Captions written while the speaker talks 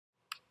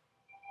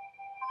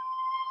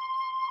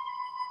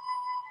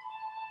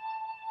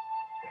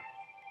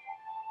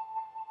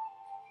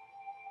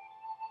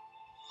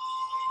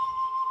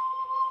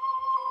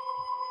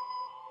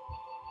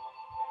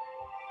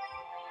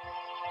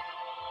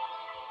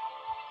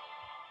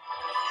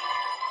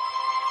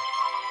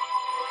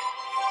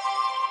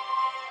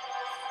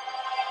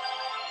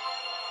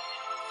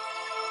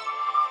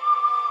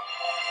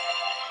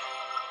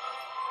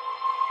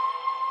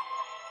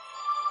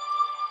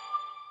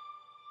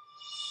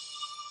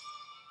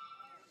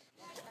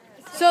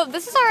So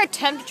this is our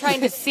attempt trying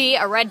to see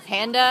a red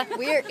panda.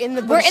 We're in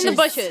the bushes. We're in the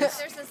bushes.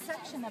 There's a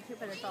section up here,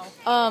 but it's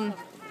all.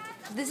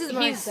 This is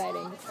more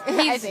exciting.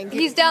 I think.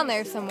 He's down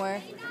there somewhere.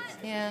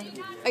 Yeah.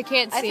 I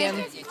can't see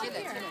him.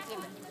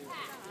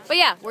 But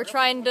yeah, we're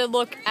trying to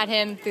look at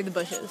him through the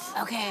bushes.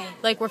 Okay.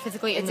 Like we're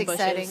physically in It's the bushes.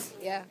 exciting.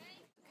 Yeah.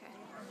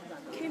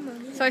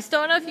 So I still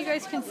don't know if you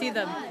guys can see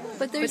them.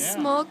 But they're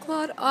small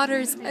clawed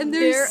otters, and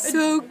they're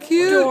so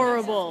cute.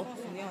 Adorable.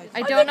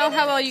 I don't know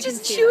how well you can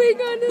see chewing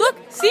them. on it. Look,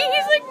 see,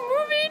 he's like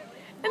moving,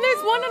 and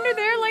there's one under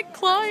there like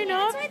clawing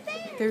up.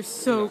 They're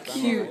so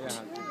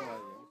cute.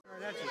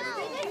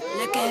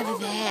 Look over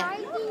there.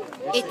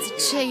 It's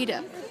a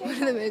cheetah, one of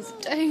the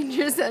most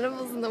dangerous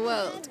animals in the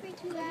world.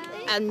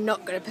 I'm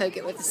not going to poke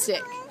it with a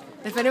stick.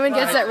 If anyone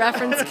gets that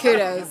reference,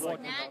 kudos.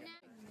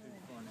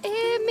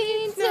 It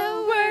means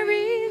no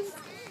worries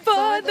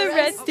for the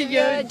rest of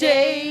your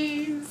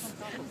days.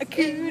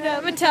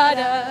 Hakuna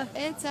Matata.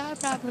 It's our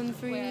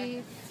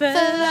problem-free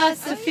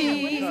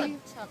philosophy.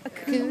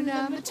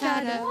 Hakuna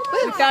Matata.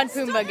 We found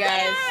Pumbaa,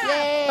 guys.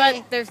 Yay.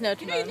 But there's no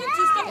Timon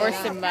or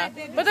Simba.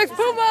 But there's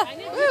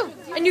Pumbaa!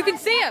 Woo! And you can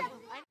see him.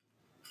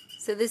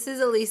 So this is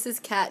Elisa's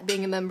cat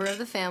being a member of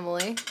the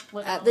family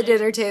at the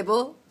dinner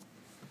table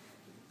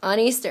on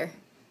Easter.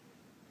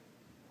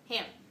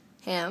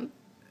 Ham.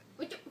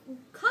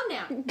 Calm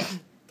down.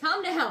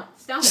 Calm down.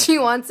 Stop. She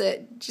wants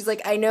it. She's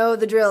like, I know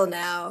the drill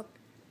now.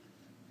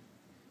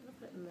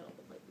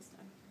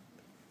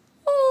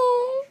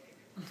 Oh.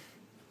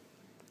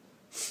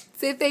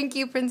 Say thank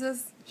you,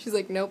 princess. She's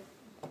like, nope.